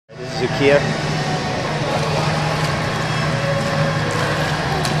Zukia.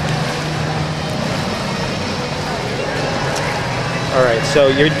 Alright, so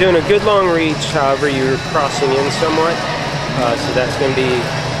you're doing a good long reach, however you're crossing in somewhat. So that's going to be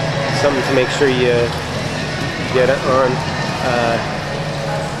something to make sure you get it on.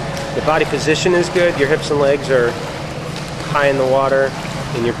 The body position is good, your hips and legs are high in the water,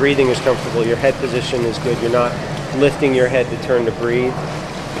 and your breathing is comfortable. Your head position is good, you're not lifting your head to turn to breathe.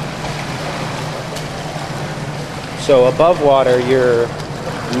 So above water, your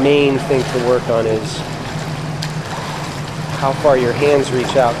main thing to work on is how far your hands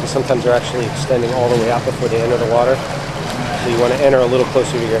reach out, because sometimes they're actually extending all the way out before they enter the water. So you want to enter a little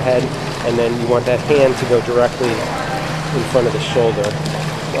closer to your head, and then you want that hand to go directly in front of the shoulder.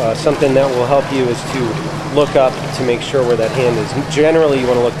 Something that will help you is to look up to make sure where that hand is. Generally you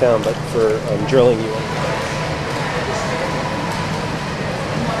want to look down, but for drilling you want.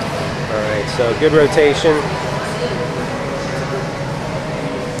 Alright, so good rotation.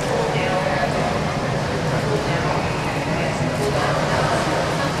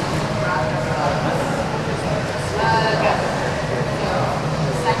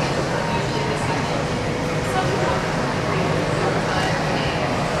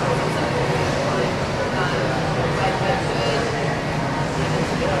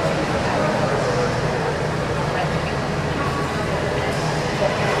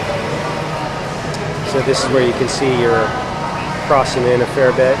 So this is where you can see you're crossing in a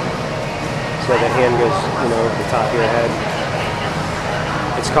fair bit. So the hand goes, over the top of your head.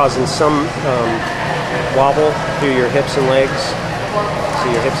 It's causing some wobble through your hips and legs. So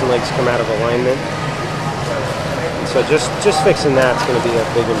your hips and legs come out of alignment. And so just fixing that's going to be a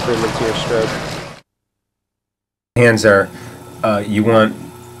big improvement to your stroke. Hands are, you want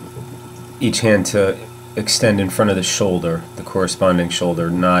each hand to extend in front of the shoulder, the corresponding shoulder,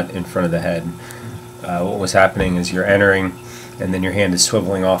 not in front of the head. What was happening is you're entering, and then your hand is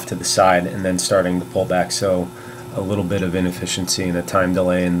swiveling off to the side and then starting to pull back, so a little bit of inefficiency and a time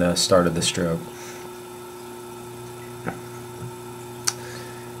delay in the start of the stroke.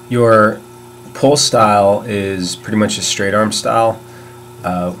 Your pull style is pretty much a straight arm style,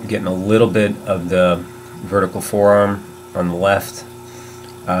 getting a little bit of the vertical forearm on the left,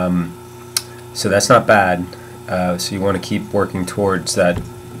 so that's not bad. So you want to keep working towards that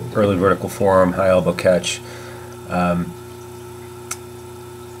early vertical forearm, high elbow catch.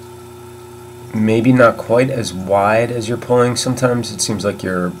 Maybe not quite as wide as you're pulling. Sometimes it seems like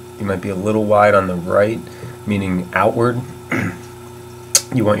you might be a little wide on the right, meaning outward.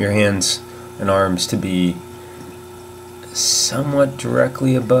 You want your hands and arms to be somewhat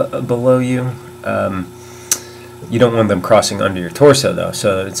directly below you. You don't want them crossing under your torso though,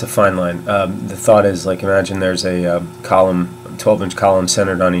 so it's a fine line. The thought is, like, imagine there's a column, 12-inch column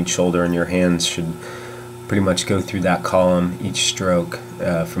centered on each shoulder, and your hands should pretty much go through that column each stroke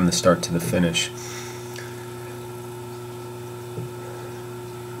from the start to the finish.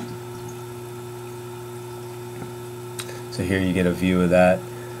 So here you get a view of that.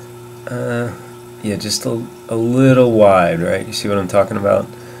 Yeah, just a little wide, right? You see what I'm talking about?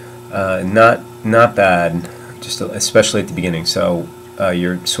 Not bad, just especially at the beginning. So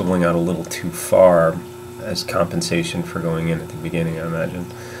you're swiveling out a little too far as compensation for going in at the beginning, I imagine.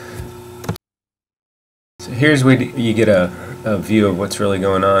 So here's where you get a view of what's really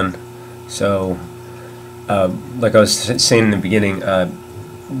going on. So like I was saying in the beginning,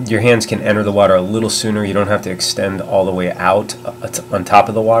 your hands can enter the water a little sooner. You don't have to extend all the way out on top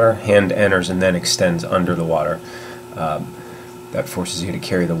of the water. Hand enters and then extends under the water. That forces you to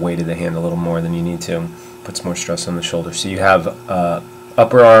carry the weight of the hand a little more than you need to. Puts more stress on the shoulder. So you have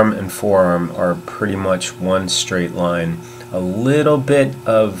upper arm and forearm are pretty much one straight line. A little bit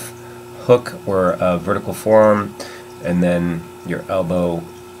of hook or vertical forearm, and then your elbow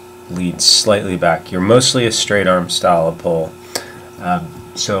leads slightly back. You're mostly a straight arm style of pull.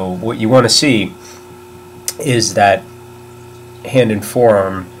 So what you want to see is that hand and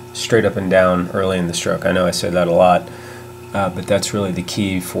forearm straight up and down early in the stroke. I know I say that a lot, but that's really the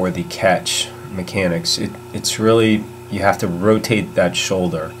key for the catch mechanics. It's really, you have to rotate that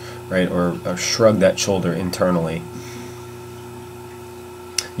shoulder, right, or shrug that shoulder internally.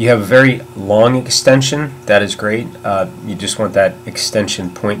 You have a very long extension. That is great. You just want that extension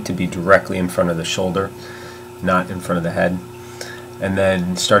point to be directly in front of the shoulder, not in front of the head. And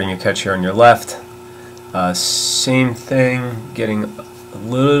then starting your catch here on your left, same thing, getting a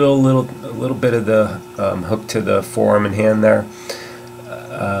little bit of the hook to the forearm and hand there,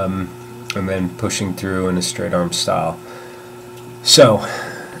 and then pushing through in a straight arm style. So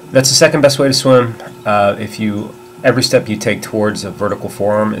that's the second best way to swim. If you every step you take towards a vertical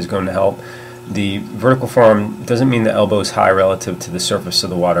forearm is going to help. The vertical forearm doesn't mean the elbow is high relative to the surface of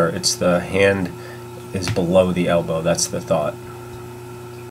the water. It's the hand is below the elbow. That's the thought.